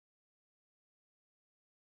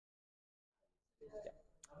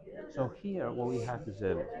So here what we have is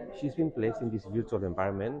she's been placed in this virtual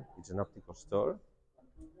environment. It's an optical store,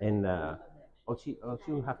 and all she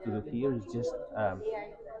will have to do here is just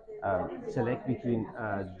select between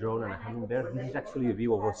a drone and a hummingbird. This is actually a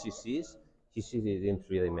view of what she sees. She sees it in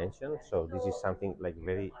 3 dimensions, so this is something like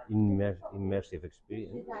very immersive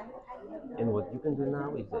experience. And what you can do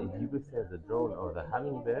now is that if you prefer the drone or the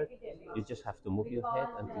hummingbird, you just have to move your head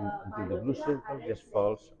until the blue circle just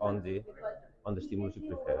falls on the stimulus you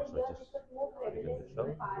prefer. So just you can do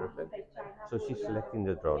so. Perfect. So she's selecting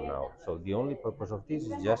the drone now. So the only purpose of this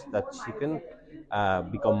is just that she can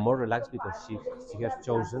become more relaxed because she has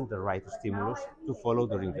chosen the right stimulus to follow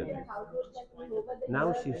during the day.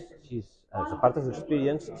 Now she's as a part of the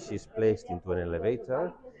experience, she's placed into an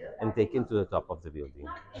elevator and taken to the top of the building.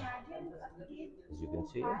 As you can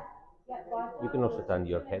see, you can also turn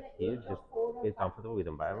your head here, just get comfortable with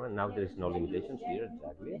the environment. Now there is no limitations here,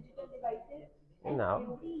 exactly. And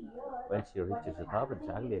now, when she reaches the top,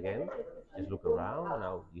 exactly again, just look around.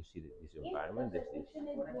 Now you see this environment, there's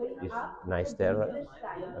this nice terrace,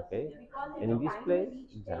 okay? And in this place,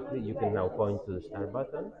 exactly, you can now point to the start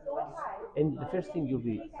button. And the first thing you'll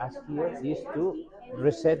be asked here is to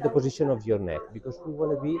reset the position of your neck because we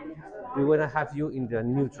want to have you in the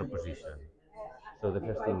neutral position. So the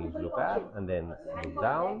first thing is look up and then look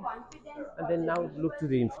down and then now look to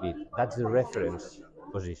the infinite. That's the reference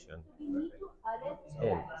position.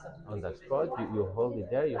 And on that spot, you hold it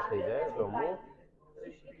there, you stay there, don't move.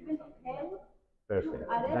 Perfect.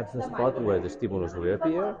 That's the spot where the stimulus will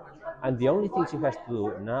appear. And the only thing she has to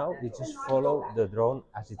do now is just follow the drone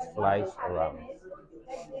as it flies around.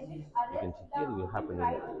 You can see here it will happen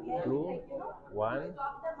in 2, 1.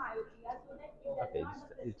 Okay,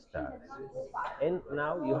 it starts. And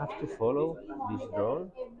now you have to follow this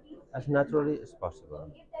drone as naturally as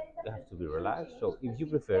possible. You have to be relaxed. So if you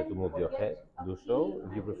prefer to move your head, do so.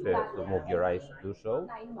 If you prefer to move your eyes, do so.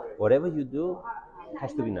 Whatever you do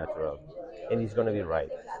has to be natural. And it's going to be right.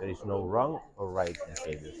 There is no wrong or right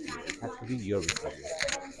behavior here. It has to be your behavior.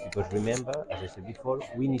 Because remember, as I said before,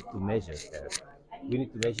 we need to measure her. We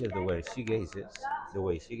need to measure the way she gazes,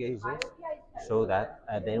 so that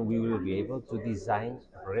then we will be able to design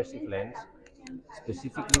a progressive lens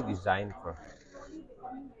specifically designed for her.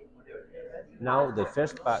 Now the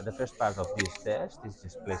first part of this test is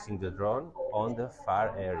just placing the drone on the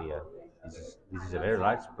far area. This is a very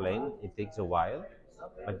large plane. It takes a while,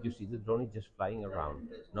 but you see the drone is just flying around,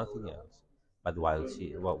 nothing else. But while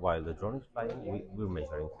the drone is flying, we're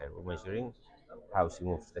measuring her. We're measuring how she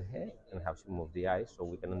moves the head and how she moves the eyes, so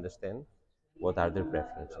we can understand what are their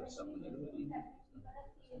preferences.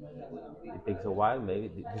 It takes a while. Maybe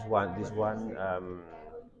this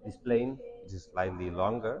plane is slightly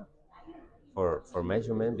longer for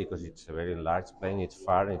measurement because it's a very large plane. It's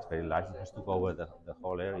far and it's very large. It has to cover the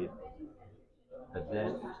whole area. But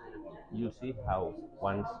then you see how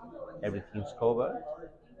once everything's covered,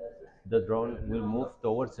 the drone will move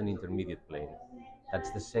towards an intermediate plane.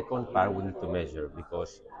 That's the second part we need to measure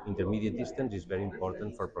because intermediate distance is very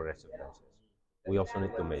important for progressive lenses. We also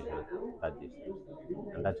need to measure that distance,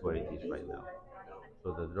 and that's where it is right now.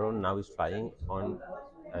 So the drone now is flying on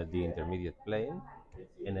the intermediate plane,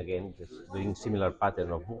 and again, just doing similar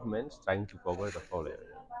pattern of movements, trying to cover the whole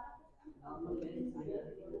area.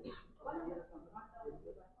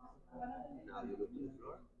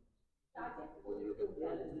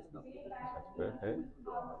 That's perfect.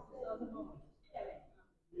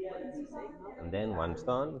 And then once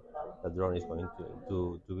done, the drone is going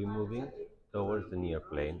to be moving towards the near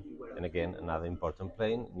plane. And again, another important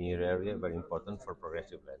plane, near area, very important for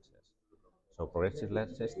progressive lenses. So progressive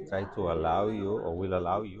lenses try to allow you or will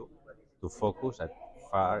allow you to focus at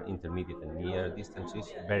far, intermediate, and near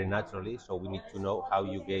distances very naturally. So we need to know how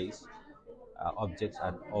you gaze objects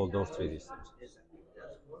at all those 3 distances.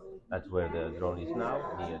 That's where the drone is now,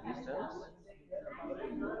 near distance.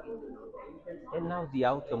 And now the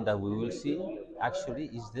outcome that we will see actually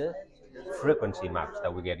is the frequency maps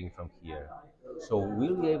that we're getting from here. So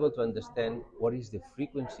we'll be able to understand what is the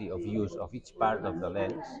frequency of use of each part of the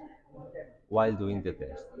lens while doing the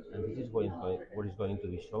test. And this is what is going to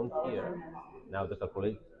be shown here. Now the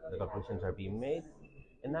calculations are being made,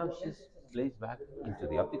 and now she's placed back into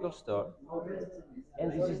the optical store,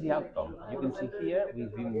 and this is the outcome. You can see here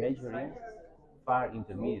we've been measuring far,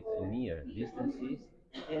 intermediate, and near distances,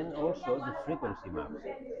 and also the frequency maps.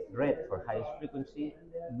 Red for highest frequency,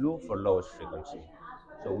 blue for lowest frequency.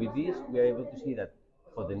 So with this, we are able to see that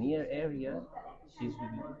for the near area, she's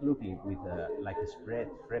looking with like a spread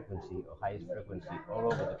frequency or highest frequency all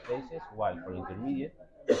over the faces, while for intermediate,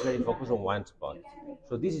 it's very focused on one spot.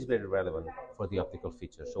 So this is very relevant for the optical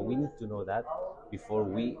features. So we need to know that before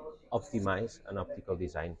we optimize an optical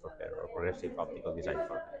design for her, or progressive optical design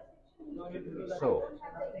for her. So,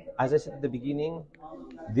 as I said at the beginning,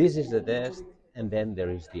 this is the test, and then there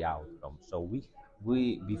is the outcome. So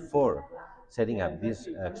we before setting up this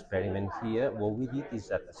experiment here, what we did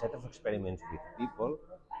is a set of experiments with people,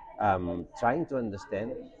 trying to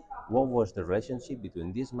understand what was the relationship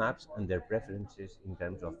between these maps and their preferences in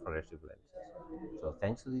terms of progressive lenses. So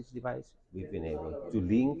thanks to this device, we've been able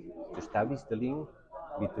to establish the link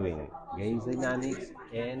between gaze dynamics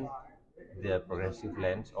and the progressive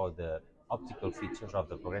lens, or the optical features of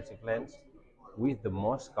the progressive lens, with the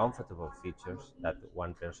most comfortable features that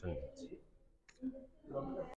one person needs.